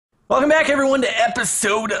Welcome back, everyone, to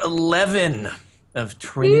episode 11 of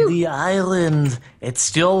Trinity Island. It's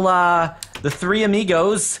still the three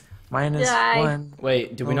amigos minus one.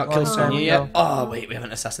 Wait, did we not kill Sonya yet? Oh wait, we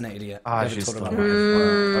haven't assassinated yet. She's still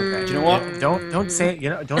Okay. Do you know what? Don't say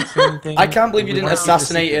don't say anything. I can't believe you didn't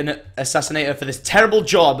assassinate her for this terrible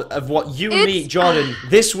job of what you and me, Jordan.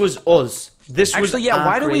 This was us. This was actually, yeah.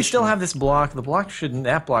 Why do we creation. still have this block? That block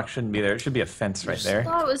shouldn't be there. It should be a fence right there.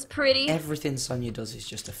 Oh, it was pretty. Everything Sonya does is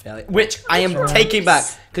just a failure, which I am taking back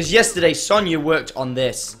because yesterday Sonya worked on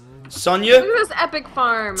this. Sonya, Look at this epic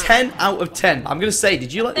farm. 10 out of 10. I'm gonna say,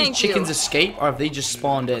 did you let these chickens escape, or have they just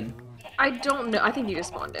spawned in? I don't know. I think you just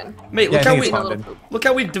spawned in. Mate, Yeah, look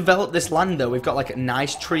how we've developed this land though. We've got like a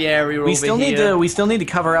nice tree area over here. We still need to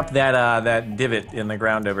cover up that divot in the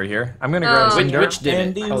ground over here. I'm gonna grab some dirt which divot?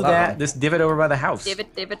 and do that that. one. This divot over by the house.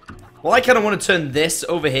 David. Well, I kind of want to turn this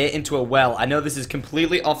over here into a well. I know this is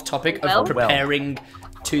completely off topic of preparing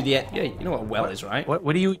to the. Yeah, you know what a well is, right?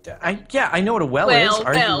 What do you? I know what a well is. Well,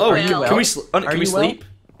 Are you? well, Are you well? Can we sleep? Are you sleep?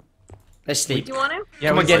 Let's sleep. Do you want to? Yeah,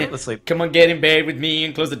 Come on, get in. Let's sleep. Come on, get in bed with me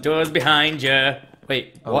and close the doors behind you.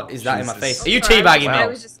 Wait, what is that in my Jesus. face? Are you Sorry, teabagging I me?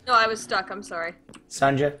 was just I was stuck. I'm sorry.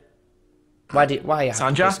 Sanja? Why are you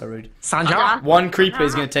Sanja? so rude? Sanja? One creeper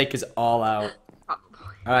is gonna take us all out. Oh,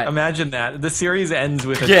 Alright. Imagine that. The series ends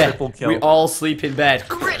with a Yeah, triple kill. we all sleep in bed.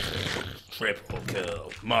 Triple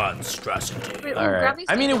kill. Monstrosity. wait, All grab right. me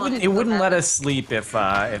I mean, it something wouldn't while I let us sleep if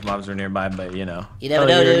mobs were nearby, but you know. You never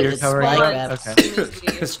know, dude. It's covering spy it up? traps.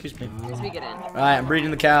 Okay. Excuse me. As we get in. Alright, I'm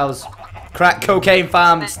breeding the cows. Crack cocaine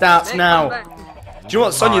farm starts now. Do you know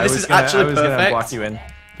what, Sonya? This is actually I was gonna block perfect. you in.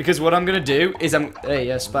 Because what I'm gonna do is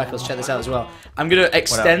hey, Sparkles, check this out as well. I'm gonna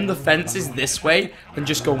extend the fences this way and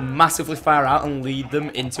just go massively far out and lead them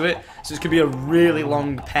into it. So it's gonna be a really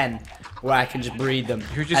long pen where I can just breed them.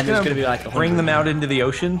 You're just and there's gonna gonna be like bring 100. them out into the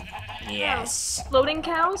ocean. Yes. Floating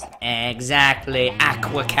cows. Exactly.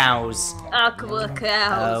 Aqua cows. Aqua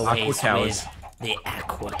cows. Always cows. with the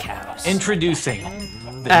aqua cows. Introducing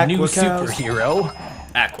the Aqua new cows. superhero.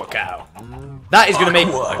 Aqua cow. That is gonna make.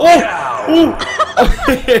 Aqua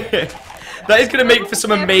That is gonna make for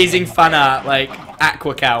some amazing fan art, like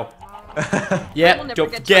Aqua Cow. Yeah, We'll never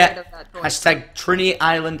don't get tired forget of that voice. hashtag Trinity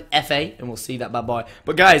Island FA, and we'll see that bad boy.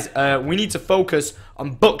 But guys, we need to focus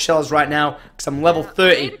on bookshelves right now because I'm level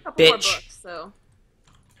 30, I made a couple more bitch. books, so.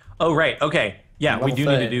 Oh right. Okay. Yeah, we Level do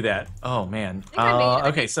need 30. to do that. Oh man. I made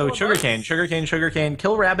Okay, so 4 sugarcane.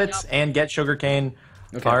 Kill rabbits and get sugarcane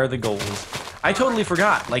are the goals. I totally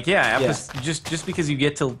forgot. Like, yeah, just because you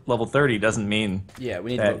get to level 30 doesn't mean. Yeah,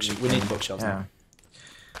 we need that we need bookshelves Yeah. now.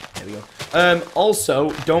 There we go.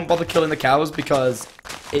 Also, don't bother killing the cows because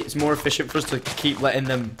it's more efficient for us to keep letting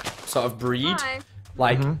them sort of breed, Hi.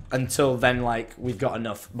 like until then, like we've got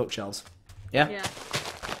enough bookshelves. Yeah. Yeah.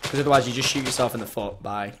 Because otherwise, you just shoot yourself in the foot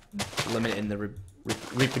by limiting the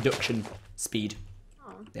reproduction speed.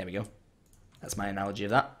 Oh. There we go. That's my analogy of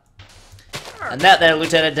that. And that there,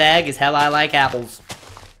 Lieutenant Dag, is how I like apples.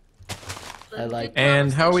 I like.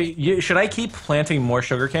 And how should I keep planting more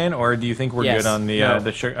sugarcane, or do you think we're Yes. good on the No.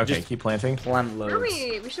 the sugar? Okay, Just keep planting. Plant Where loads.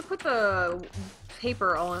 we should put the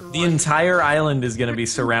paper all in The one. entire island is going to be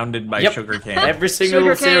surrounded by Yep. sugarcane. Every single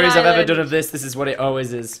Sugarcane series I've ever Island. done of this is what it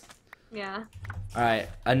always is. Yeah. Alright,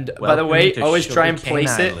 and by the Welcome way, to always try and Sugarcane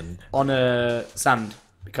place Island. it on a sand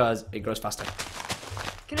because it grows faster.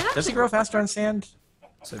 Can it actually Does it grow faster on sand?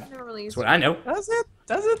 So I've never really that's used what it. I know. Does it?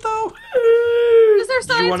 Does it though? Is there Do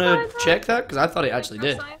science you want to behind that? check that? Because I thought it actually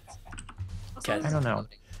did. Okay. I don't know.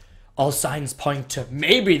 All signs point to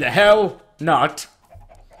maybe the hell not.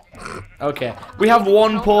 Okay, we have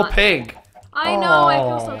one poor pig. I know, I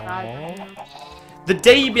feel so bad. The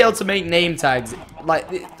day you be able to make name tags, like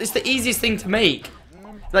it's the easiest thing to make.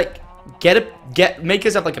 Like make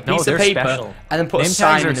us up like a piece they're of paper special. and then put Name a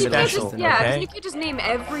sign tags are in the middle. special. Yeah, because okay. you can't just name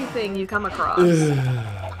everything you come across.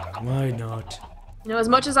 Why not? You know, as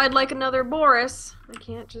much as I'd like another Boris, I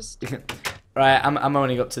can't just. Right, I'm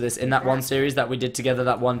owning up to this. In that one series that we did together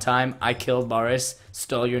that one time, I killed Boris,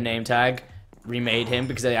 stole your name tag, remade him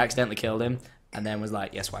because I accidentally killed him, and then was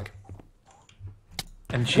like, yes, swag.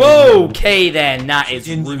 And she Whoa, okay then, that is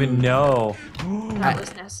didn't rude. even know. That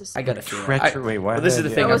was necessary. I got a feeling. Treachery. Wait, why? But this is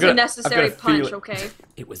did the I thing. do That was I've a got necessary I've got a punch, feeling- okay?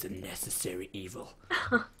 It was a necessary evil.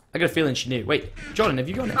 I got a feeling she knew. Wait, Jordan, have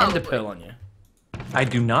you got an ender Probably. pearl on you? I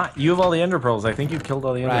do not. You have all the ender pearls. I think you killed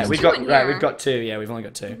all the ender Right, pearls. we've two in got here. we've got 2. Yeah, we've only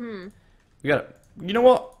got 2. We got. You know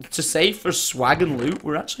what? To say for swag and loot,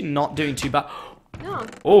 we're actually not doing too bad. No,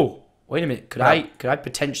 Oh, wait a minute. Could I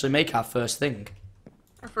potentially make our first thing?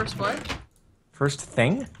 our first what? First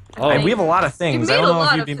thing? Oh. And we have a lot of things. You I made don't a know if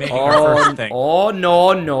lot you'd of be things. making our first thing. Oh no.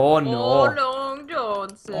 Oh, Long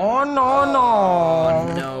Johnson. Oh no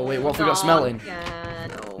no! No, wait, what What have we got smelting? Yeah,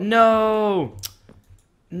 No.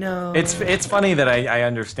 No. It's funny that I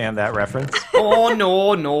understand that reference. Oh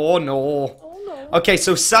no. Okay,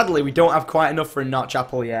 so sadly we don't have quite enough for a notch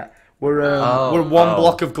apple yet. We're one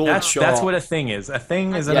block of gold short. That's what a thing is. A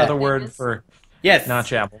thing is another word for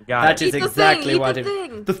notch apple. That is exactly what it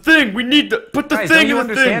is. The thing. We need the put the Guys, thing don't in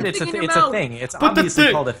you the thing. understand? It's a thing. It's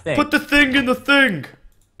obviously called a thing. Put the thing in the thing.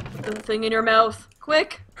 Put the thing in your mouth,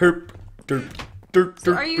 quick. Herp.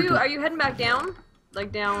 So are you heading back down?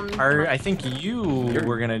 Like down? I think you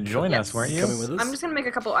were gonna join us, weren't you? Coming with us? I'm just gonna make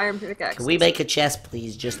a couple iron pickaxes. Can we make a chest,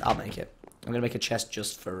 please? I'll make it. I'm gonna make a chest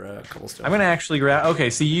just for cobblestone. I'm gonna actually grab. Okay,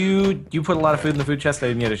 so you put a lot of food in the food chest. I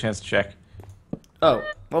didn't get a chance to check. Oh,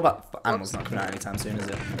 what about animals not coming out anytime soon, is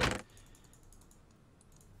it?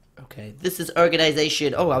 Okay, this is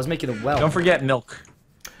organization. Oh, I was making a well. Don't forget milk.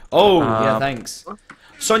 Oh, yeah, thanks.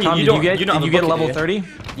 Sonia, Tom, you did don't you get level 30?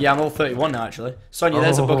 Yeah, I'm level 31 now, actually. Sonia,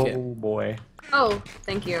 there's a bucket. Oh boy. Oh,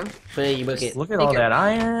 thank you. Put it in your bucket. Look at all that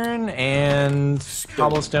iron and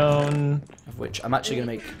cobblestone. Of which I'm actually gonna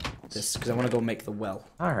make this because I want to go make the well.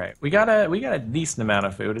 All right, we got a decent amount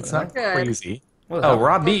of food. It's not Good. crazy. What Oh,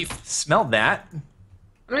 raw beef. Smelled that. I'm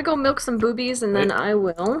gonna go milk some boobies and then I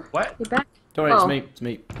will What? be back. Don't worry, it's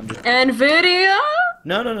me. I'm just... NVIDIA!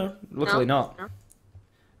 No. Luckily not. No.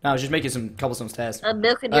 No, I was just making some cobblestone stairs.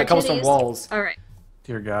 Milking your Cobblestone titties. walls. Alright.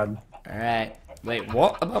 Dear God. Alright. Wait,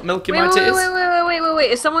 what about milking Wait, my titties?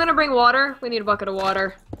 wait. Is someone gonna bring water? We need a bucket of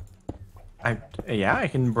water. Yeah, I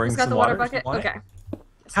can bring Who's got some the water water. bucket?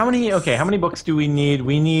 Okay. How many books do we need?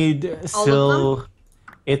 We need All still. of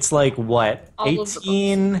It's like what? All of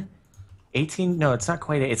the 18? No, it's not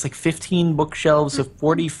quite. It's like 15 bookshelves of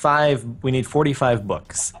 45. We need 45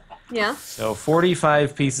 books. Yeah. So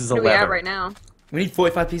 45 pieces of Where we leather. at right now? We need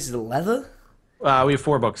 45 pieces of leather? We have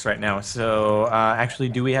 4 books right now. So actually,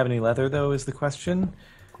 do we have any leather though? Is the question.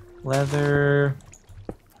 Leather.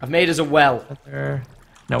 I've made us a well. Leather.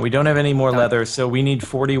 No, we don't have any more leather. So we need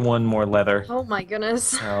 41 more leather. Oh my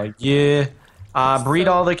goodness. Yeah. Breed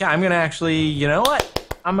all the. I'm gonna actually. You know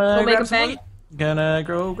what? I'm gonna make grab a some bang? wheat. Gonna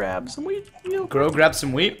go grab some wheat. Grab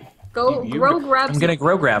some wheat. Go grab I'm gonna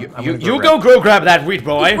grow grab. Grow grab that wheat,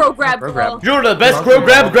 boy. Grow grab. Grow grab. You're the best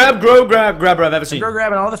grabber I've ever seen. Grow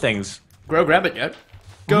grabbing all the things. Grow grab it yet?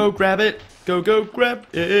 Go grab it. Go grab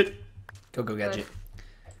it. Go get it.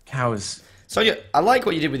 Cows. So I like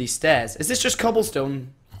what you did with these stairs. Is this just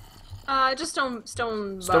cobblestone? Just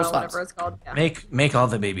stone slabs. whatever it's called. Yeah. Make all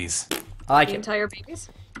the babies. I like The it. entire babies.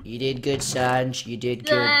 You did good, Sanj. You did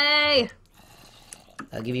good. Yay!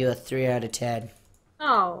 I'll give you a 3 out of 10.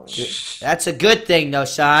 Oh, That's a good thing, though,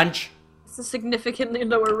 Sanj. it's a significantly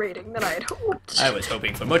lower rating than I had hoped. I was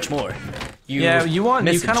hoping for much more. You kind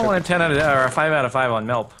of want a 10 out of or a 5 out of 5 on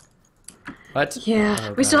Melp. What? Yeah. Oh,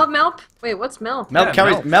 We God. still have Melp? Wait, what's Melp? Melp Yeah,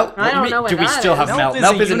 carries Melp. Melp. I don't know what Do we that still is. have Melp?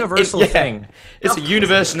 Melp is a an- universal thing. It's a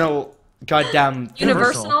universal goddamn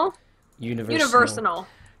Universal? universal. Universal.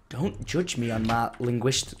 Don't judge me on my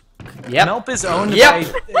linguist. Yep. Melp is owned Yep.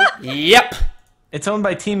 by. Yep. It's owned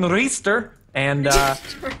by Team Reister, and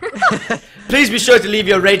Please be sure to leave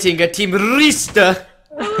your rating at Team Riester.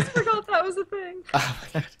 I forgot that was a thing.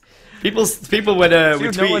 People when we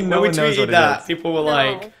Dude, no one knows what tweeted it that, is. people were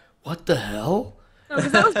like, "What the hell?" No,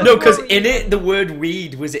 'cause that was No, because before in we- it the word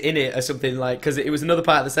weed was in it or something like because it was another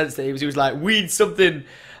part of the sentence that he was like weed something,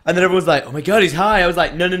 and then everyone's like, "Oh my god, he's high." I was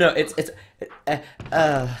like, "No, it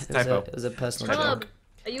typo. was a personal Caleb, joke."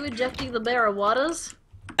 are you injecting the bear of waters?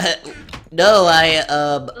 No, I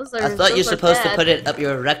Those I thought you're those are supposed to bad. put it up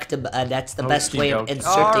your rectum, and that's the best way of Okey-doke.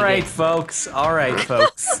 inserting All right, it. folks. All right,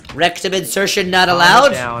 folks. Rectum insertion not Calm allowed?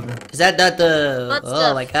 down. Is that not the... What oh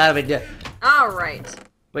stuff? my god, I mean, Alright.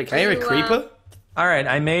 Wait, can I hear a You, creeper? All right,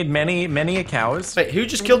 I made many a cows. Wait, who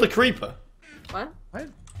just killed a creeper? What? What?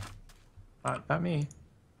 Not me.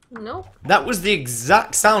 Nope. That was the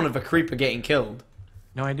exact sound of a creeper getting killed.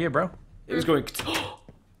 No idea, bro. It was going.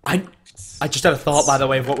 I just had a thought, by the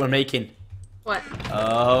way, of what we're making. What?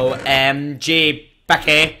 OMG,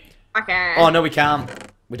 Becky. Okay. Oh no, we can't.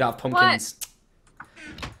 We don't have pumpkins.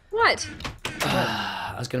 What?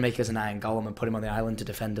 I was gonna make us an iron golem and put him on the island to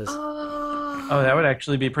defend us. Oh, that would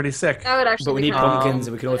actually be pretty sick. That would actually But we be need kinda pumpkins, cool.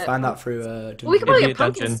 and we can always Yeah. find that through. We can probably It'd get be a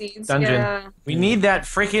pumpkin dungeon. seeds. Dungeon. Yeah. We need that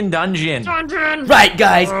freaking dungeon. Dungeon. Right,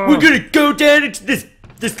 guys, we're gonna go down into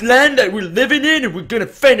this land that we're living in, and we're gonna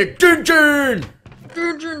find a dungeon.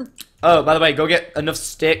 Dungeon. Oh, by the way, go get enough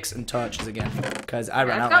sticks and torches again, because I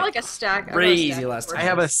ran I've out got like like a stack. I've got a crazy stack of last time. I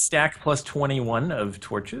have a stack plus 21 of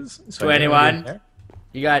torches. So 21.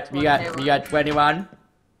 You got 21.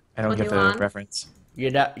 I don't get the 21. reference. You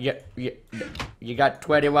got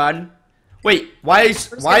 21. Wait, why is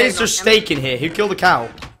there getting steak in here? Who killed the cow?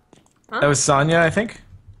 That was Sonya, I think.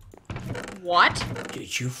 What?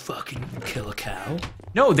 Did you fucking kill a cow?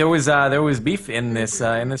 No, there was beef in this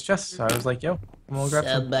chest. So I was like, yo, we'll grab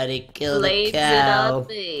some. Somebody killed Blades a it cow.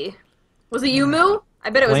 up. Was it you, Moo? I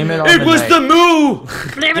bet it was Blame Moo. it on It was the moo!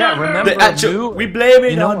 Blame it Yeah, on Moo. remember Moo? We blame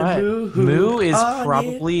it You know on what? the moo. Moo is Oh,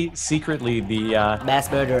 probably secretly the Mass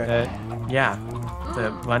murderer. yeah, the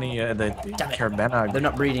bunny, the Carbenog. They're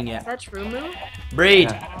not breeding yet. Is that true, Moo? Breed.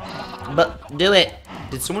 But do it.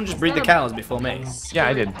 Did someone just breed the cows before me? Yeah,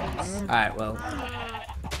 I did. Alright, well.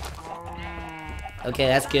 Okay,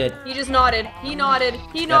 that's good. He just nodded. He nodded.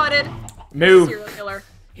 He nodded. Moo. Serial killer.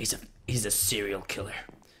 He's a serial killer.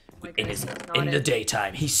 My In goodness, his he's in the nodded.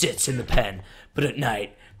 daytime, he sits in the pen, but at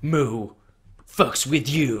night, Moo fucks with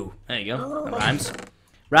you. There you go. That rhymes.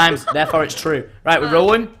 Rhymes, therefore it's true. Right, we're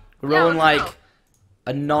rolling. We're yeah, rolling let's like go.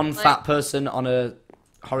 a non-fat person on a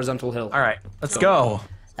horizontal hill. All right, let's go.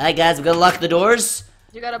 Alright, guys, we're gonna lock the doors.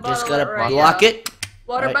 You got a bottle Just gotta right, block yeah. it.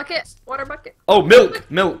 Water Right. bucket. Water bucket. Oh, milk!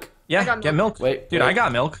 Milk! Yeah, got get milk. Wait, Dude, wait. I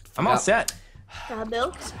got milk. I'm all Yeah. set.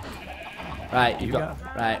 Milk. Right, you got.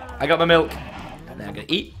 Right, I got my milk. And then I'm gonna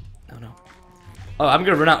eat. Oh no. Oh, I'm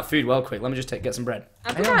gonna run out of food well quick. Let me just get some bread. I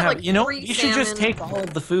I think don't I had have. like You know, 3 you should just salmon. take all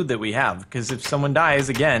of the food that we have, because if someone dies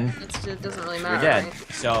again, It doesn't really we're matter. dead.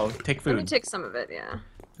 Right? So take Let me food. take some of it. Yeah.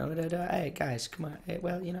 Hey guys, come on. Hey,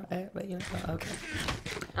 well, you know, okay.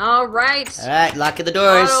 All right. Alright, locking the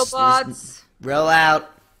doors. Autobots, Roll out.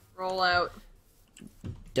 roll out.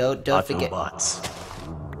 Don't forget.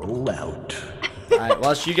 Autobots, roll out. Alright,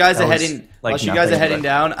 whilst you guys That are was heading, like whilst you guys are nothing, heading but-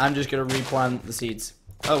 down, I'm just gonna replant the seeds.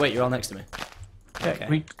 Oh wait, you're all next to me. Yeah,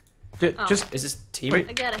 we just Is this team? Wait.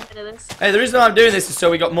 I got ahead of this. Hey, the reason why I'm doing this is so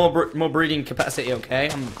we got more breeding capacity. Okay,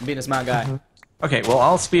 I'm being a smart guy. okay. Well,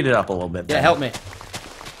 I'll speed it up a little bit. Yeah, then. help me.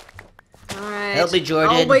 All right. Help me,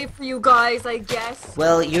 Jordan. I'll wait for you guys, I guess.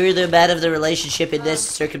 Well, you're the man of the relationship in this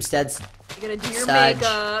circumstance. You gotta do your Sarge.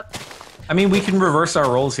 makeup. I mean, we can reverse our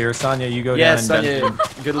roles here. Sonya, you go Yeah, down Sonya, in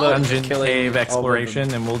good luck. dungeon killing cave all of them.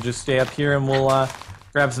 exploration, and we'll just stay up here and we'll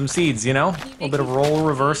grab some seeds. You know, a little bit of role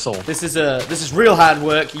reversal. This is real hard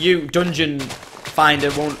work. You dungeon finder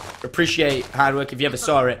won't appreciate hard work if you ever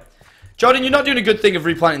saw it. Jordan, you're not doing a good thing of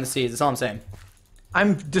replanting the seeds. That's all I'm saying.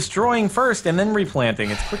 I'm destroying first and then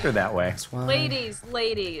replanting. It's quicker that way. Ladies.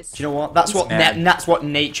 Do you know what? That's what mad. that's what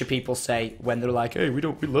nature people say when they're like, "Hey, we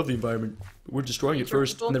love the environment. But we're destroying it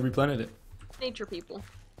first, people. and then replanted it." Nature people.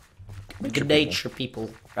 Good nature people.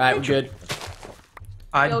 Right, we're good.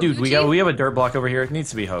 Yo, Dude, Eugene? we have a dirt block over here. It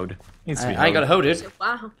needs to be hoed. Needs to be I ain't got a hoe, dude.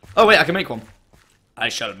 Wow. Oh wait, I can make one. I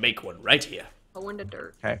shall make one right here, Go into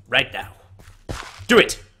dirt. Okay. right now. Do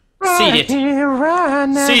it. Seed it.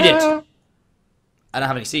 Right Seed it. now. I don't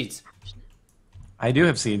have any seeds. I do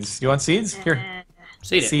have seeds. You want seeds? Here,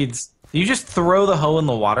 Seed it. seeds. You just throw the hoe in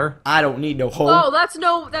the water. I don't need no hoe. Oh, that's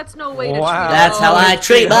no way to treat Wow. That's how I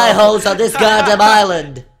treat my hoes on this goddamn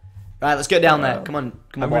island. Right, let's get down there. Come on,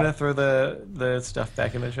 come on. I'm boy. gonna throw the stuff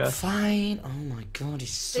back in the chest. Fine. Oh my god,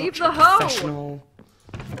 he's Save such a the hoe. professional.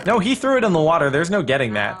 No, he threw it in the water. There's no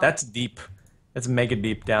getting that. That's deep. That's mega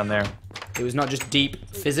deep down there. It was not just deep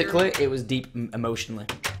physically; it was deep emotionally.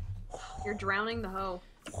 You're drowning the hoe.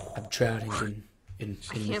 I'm drowning in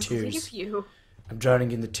the Can't tears. believe you. I'm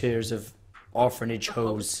drowning in the tears of orphanage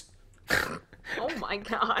hoes. Oh my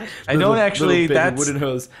god. I don't actually. Little baby That's wooden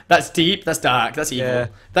hoes. That's deep. That's dark. That's evil. Yeah.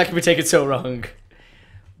 That can be taken so wrong.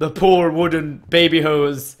 The poor wooden baby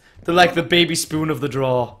hoes. They're like the baby spoon of the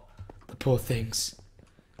drawer. The poor things.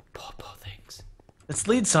 Poor things. let's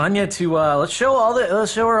lead Sonya to. Let's show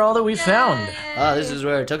her all that we found. Oh, this is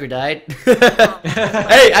where Tucker died.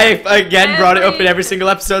 Hey, I again brought it up in every single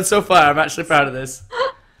episode so far. I'm actually proud of this.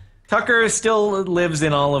 Tucker still lives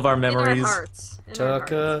in all of our In our memories. hearts. In our hearts.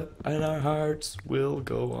 Tucker and our hearts will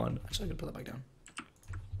go on. Actually, I'm gonna put that back down.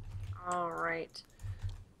 All right.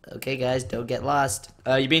 Okay, guys, don't get lost.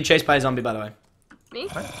 You're being chased by a zombie, by the way. Me?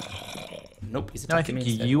 Nope, he's No, I attacking think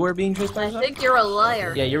me instead. you are being chased by I a zombie. think you're a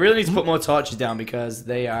liar. Yeah, you really need to put more torches down because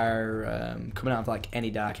they are coming out of like any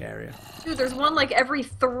dark area. Dude, there's one like every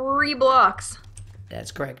 3 blocks.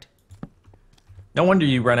 That's correct. No wonder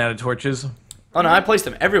you run out of torches. Oh no, I placed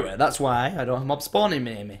them everywhere. That's why I don't have mob spawning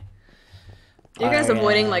near me. Are you guys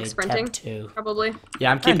avoiding like Alright, sprinting? tab 2. Probably.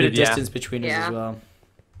 Yeah, I'm keeping a did, yeah. distance between us Yeah. as well.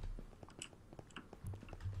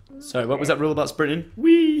 Sorry, what was that rule about sprinting?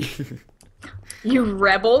 Whee! You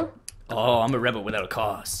rebel. Oh, I'm a rebel without a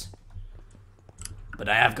cause. But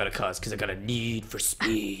I have got a cause because I got a need for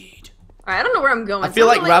speed. Alright, I don't know where I'm going. I feel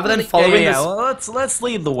like Someone, rather than really- following Yeah, this, well, let's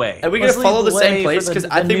lead the way. are we Let's gonna follow lead the same way place? for Because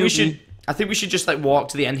the I think we should. mutant. I think we should just like walk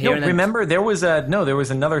to the end here No, and then. remember there was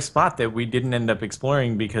another spot that we didn't end up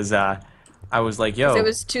exploring because I was like, yo. It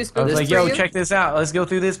was too spooky. I was like, yo, check this out. Let's go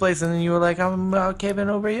through this place. And then you were like, I'm camping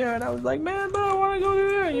over here. And I was like, man, but I want to go through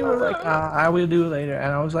there. And you were like, I will do it later.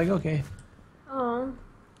 And I was like, okay. Oh.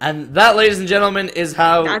 And that, ladies and gentlemen, is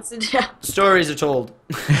how stories are told.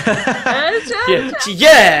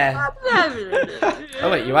 Yeah. Oh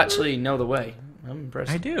wait, you actually know the way. I'm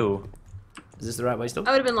impressed. I do. Is this the right way still?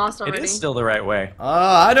 I would have been lost already. It is still the right way.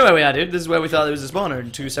 I know where we are, dude. This is where we thought there was a spawner in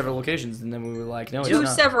two several locations, and then we were like, no, it's not.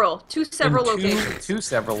 Two several locations. Two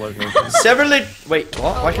several locations. Wait,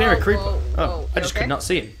 what? Why can't I hear a creeper? Whoa, I just okay? could not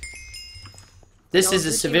see him. This is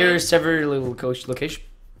a severe location.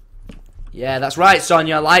 Yeah, that's right,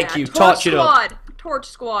 Sonya. I like you. Torch it up. Torch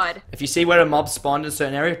squad. If you see where a mob spawned in a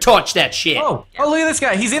certain area, torch that shit. Oh, look at this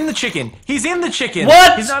guy. He's in the chicken. He's in the chicken.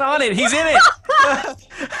 What? He's not on it. He's in it.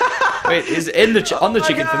 Wait, he's in the on the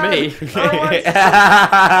chicken for me.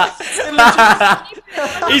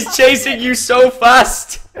 He's chasing you so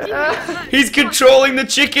fast. He's controlling the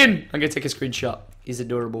chicken. I'm gonna take a screenshot. He's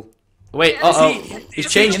adorable. Wait, he's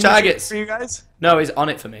changed targets. For you guys? No, he's on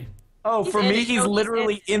it for me. Oh, for me, he's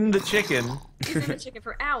literally in the chicken. He's in the chicken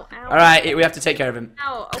for ow. All right, we have to take care of him.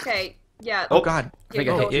 Ow. Okay. Yeah. Oh God. I think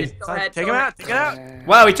I hit you. Go ahead. Take him out. Take it out.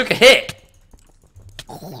 Wow, he took a hit.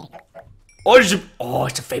 Oh,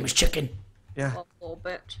 it's a famous chicken. Yeah. Little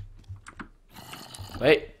bitch.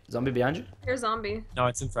 Wait, zombie behind you? Here's zombie. No,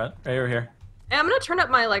 it's in front. Right over here. Hey, I'm gonna turn up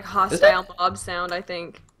my hostile mob sound. I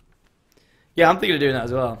think. Yeah, I'm thinking of doing that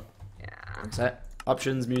as well. Yeah. Set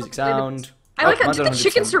options, music, sound. I like that. Did the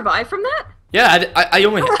chicken survive from that? Yeah, I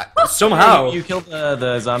only somehow. You killed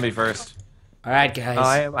the zombie first. All right, guys.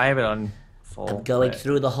 Oh, I have it on full. I'm going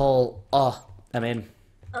through the hole. Oh, I'm in.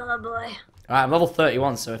 Oh boy. All right, I'm level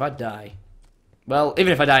 31, so if I die, well,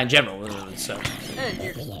 even if I die in general, so.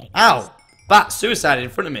 Ow! Bat suicided in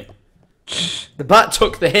front of me. The bat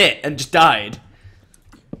took the hit and just died.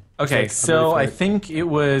 Okay, so I think it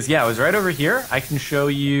was it was right over here. I can show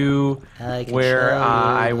you where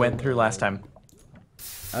I went through last time.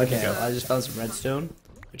 Okay, well, I just found some redstone,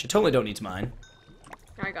 which I totally don't need to mine.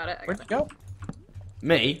 I got it. Where'd you go?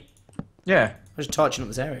 Me? Yeah. I was torching up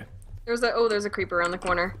this area. There's a creeper around the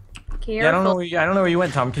corner. Careful. Yeah, I don't know where you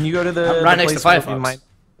went, Tom. Can you go to the right next to place where Firefox.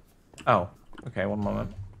 Oh, okay. One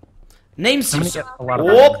moment. Name I'm gonna some. get a lot of.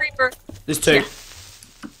 Whoop! Creeper. There's two. Yeah.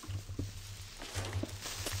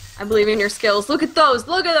 I believe in your skills. Look at those.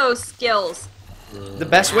 Look at those skills. The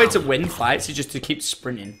best way to win fights is just to keep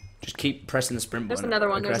sprinting. Just keep pressing the sprint button. There's another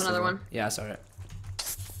one. There's another one. Yeah, I saw it.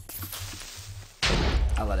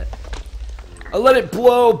 I let it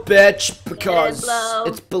blow, bitch, because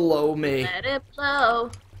it's below me. Let it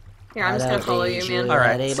blow. Here, I'm just gonna follow you, man. All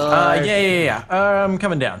right. Yeah. I'm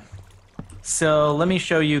coming down. So let me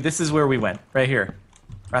show you. This is where we went. Right here.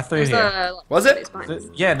 Right through here. Was it?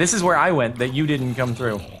 Yeah, this is where I went that you didn't come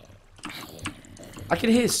through. I can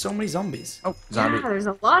hear so many zombies. Oh, zombie. Yeah, there's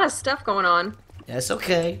a lot of stuff going on. Yeah, it's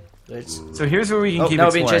okay. So here's where we can keep now we're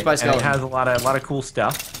exploring. being chased by a and it skeleton. has a lot of cool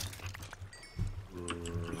stuff.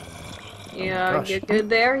 Yeah, gosh. you're good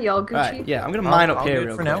there. Y'all Gucci. Right, yeah, I'm gonna mine up I'll here do it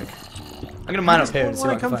real for quick. now. I'm gonna mine up here and see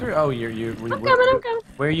what I can come find. through. Oh, I'm coming. Sonya,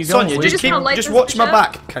 where are you going? just watch my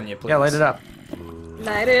back, can you, please? Yeah, light it up.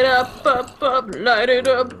 Light it up, light it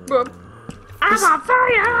up. I'm on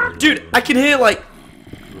fire! Dude, I can hear like.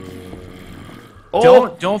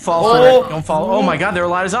 Oh. Don't fall for it. Don't fall. Oh my God, there are a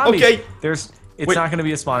lot of zombies. Okay. It's Wait. not gonna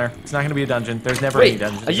be a spawner. It's not gonna be a dungeon. There's never Wait, any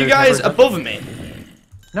dungeons. are you There's guys never a above me?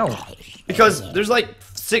 No. Because there's like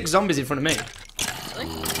 6 zombies in front of me.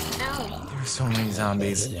 Ow. There's so many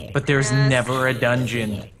zombies, but there's never a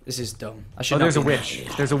dungeon. This is dumb. I should Oh, not there's a be- witch.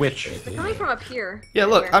 There's a witch. They're coming from up here. Yeah,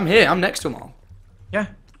 look, I'm here. I'm next to them all. Yeah.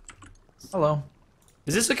 Hello.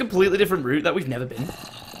 Is this a completely different route that we've never been?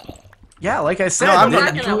 Yeah, like I said, No, I'm you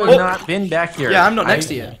not- have Oh. not been back here. Yeah, I'm not next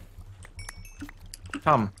to you.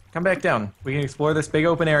 Tom, come back down. We can explore this big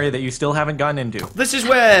open area that you still haven't gotten into. This is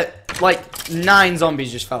where like 9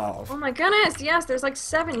 zombies just fell off. Oh my goodness, yes, there's like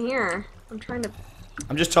 7 here. I'm trying to...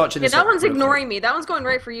 I'm just torching Yeah, this. that up one's real quick. ignoring me. That one's going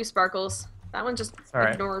right for you, Sparkles. That one just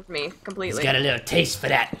alright. ignored me He's completely. got a little taste for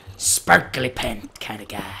that sparkly pen kind of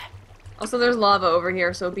guy. Also, there's lava over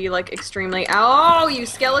here, so be like extremely... Oh, you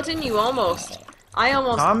skeleton, you almost... I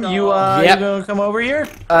almost... Tom, died. you Yep. gonna come over here?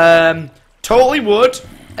 Totally would,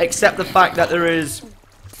 except the fact that there is.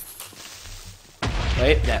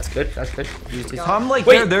 Wait, that's good. That's good. Used his- Tom, like,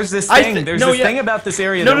 Wait, there's this I thing. thi- There's no, this yeah. thing about this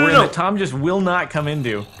area No, that no, we're in no. that Tom just will not come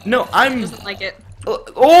into. No, I'm. Doesn't like it.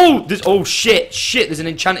 Oh, there's. Oh shit! There's an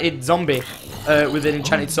enchanted zombie with an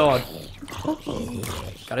enchanted sword.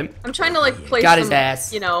 Got him. I'm trying to like place Got his some,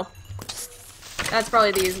 ass. you know. That's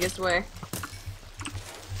probably the easiest way.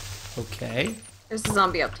 Okay. There's a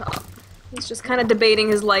zombie up top. He's just kind of debating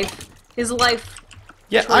his life. his life.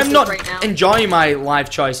 Yeah, I'm not right now. enjoying my life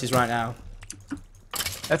choices right now.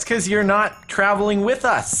 That's because you're not traveling with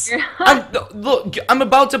us. Look, I'm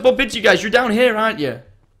about to bump into you guys. You're down here, aren't you?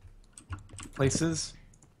 Places.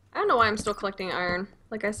 I don't know why I'm still collecting iron,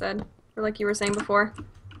 like I said, or like you were saying before.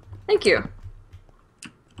 Thank you.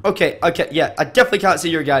 Okay, yeah, I definitely can't see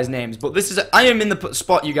your guys' names, but this is I am in the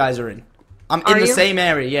spot you guys are in. I'm in the same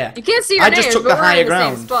area, yeah. You can't see your I names, just took but the we're higher in the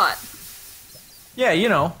ground. same spot. Yeah, you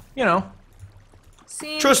know.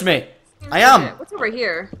 Trust me, I am. What's over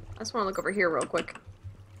here? I just want to look over here real quick.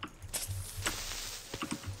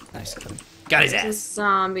 Nice. Got his There's a ass.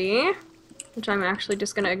 zombie, which I'm actually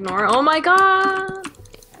just gonna ignore. Oh my god!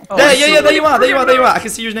 Oh, There you are. I can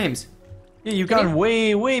see your names. Yeah, you've gone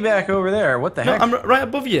way back over there. What the No, heck? I'm right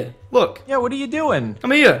above you. Look, Yeah, what are you doing?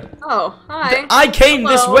 I'm here. Oh, hi. I came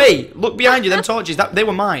this Hello. way. Look behind you. Them torches, they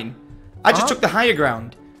were mine. I just took the higher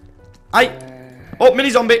ground. Oh, mini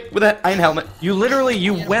zombie with an iron helmet. You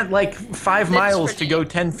went like 5 miles to go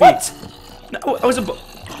 10 feet. What? No, I was above.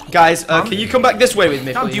 Guys, can you come back this way with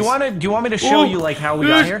me, Tom, please? do you want me to show you like how we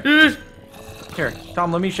got here? Here,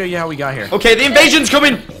 Tom, let me show you how we got here. Okay, the invasion's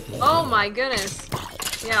coming. Oh my goodness.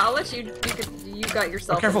 Yeah, I'll let you. You got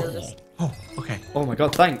yourself Careful. into this. Oh, okay. Oh my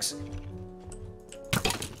god, thanks.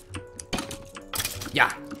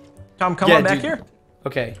 Yeah. Tom, come Yeah, on back dude. here.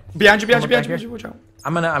 Okay. Behind you. back Watch out.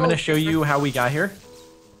 I'm gonna show you how we got here.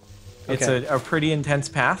 It's Okay. a pretty intense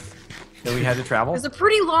path that we had to travel. There's a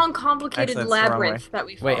pretty long, complicated Actually, that's the wrong labyrinth way. that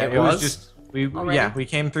we Wait, followed. it was? just Already? we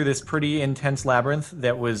came through this pretty intense labyrinth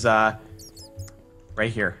that was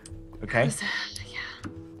right here. Okay.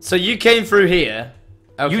 So you came through here.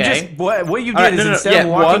 Okay. You just what you did Alright, is no, no, instead yeah, of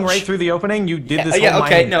walking watch. right through the opening, you did this yeah, whole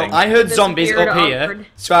okay, mining no, thing. I heard This zombies weird, up here, awkward-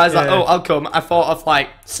 so I was like, Yeah. oh, I'll come. I thought of like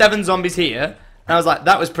 7 zombies here, and I was like,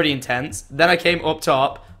 that was pretty intense. Then I came up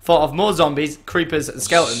top, thought of more zombies, creepers, and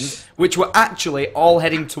skeletons, which were actually all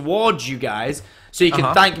heading towards you guys, so you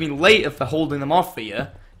can thank me later for holding them off for you.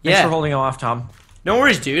 Thanks Yeah. for holding them off, Tom. No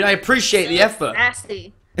worries, dude. I appreciate the effort.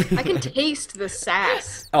 Nasty. I can taste the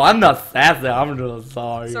sass. Oh, I'm not fast there. I'm just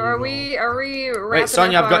sorry. So are we wrapping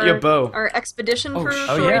Sonya, up I've got your bow. our expedition for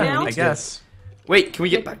Oh right yeah, now? I guess. Wait, can we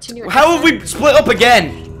get Yeah, back to... continue. How have we split up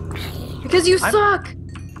again? Because you suck.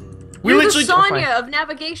 We You're literally... the Sonya of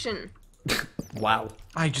navigation. Wow.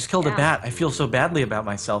 I just killed a Yeah. bat. I feel so badly about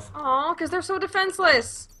myself. Aw, because they're so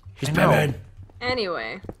defenseless. He's Batman.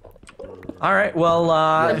 Anyway, All right. Well,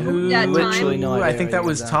 who? that time. Literally no idea I think where that he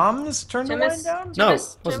was was at. Tom's turn to wind Timus? down. No,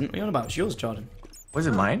 Timus, wasn't. What are you on about? It's yours, Jordan. Was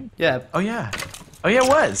it mine? Yeah. Oh yeah. Oh yeah, it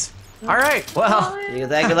was. All right. Well, See you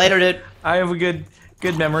later, dude. I have a good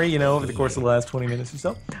memory, you know, over the course of the last 20 minutes or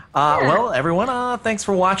so. Well, everyone, thanks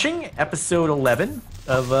for watching episode 11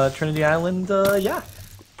 of Trinity Island. Yeah,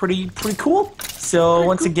 pretty cool. So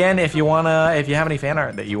once again, if you have any fan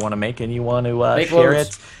art that you want to make and you want to Make share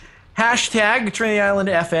loads. it, hashtag Trinity Island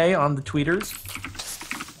FA on the tweeters.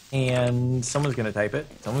 And someone's gonna type it.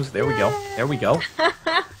 There we go. There we go.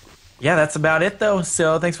 Yeah, that's about it though.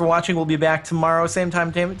 So thanks for watching. We'll be back tomorrow, same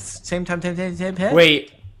time.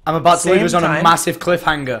 Wait, I'm about to leave us on Same a time. massive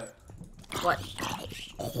cliffhanger. what?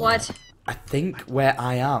 What? I think where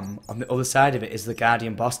I am, on the other side of it, is the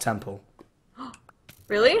Guardian Boss Temple.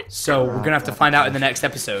 Really? So we're gonna have to find out in the next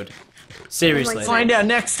episode. Seriously. Oh Find out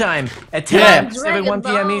next time at 10 Yeah. 7 1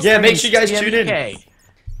 p.m. Dragon Eastern. Yeah, make sure you guys 6 tune in. UK.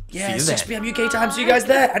 Yeah, See you 6 then. p.m. UK time. See you guys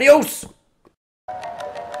there. Adios.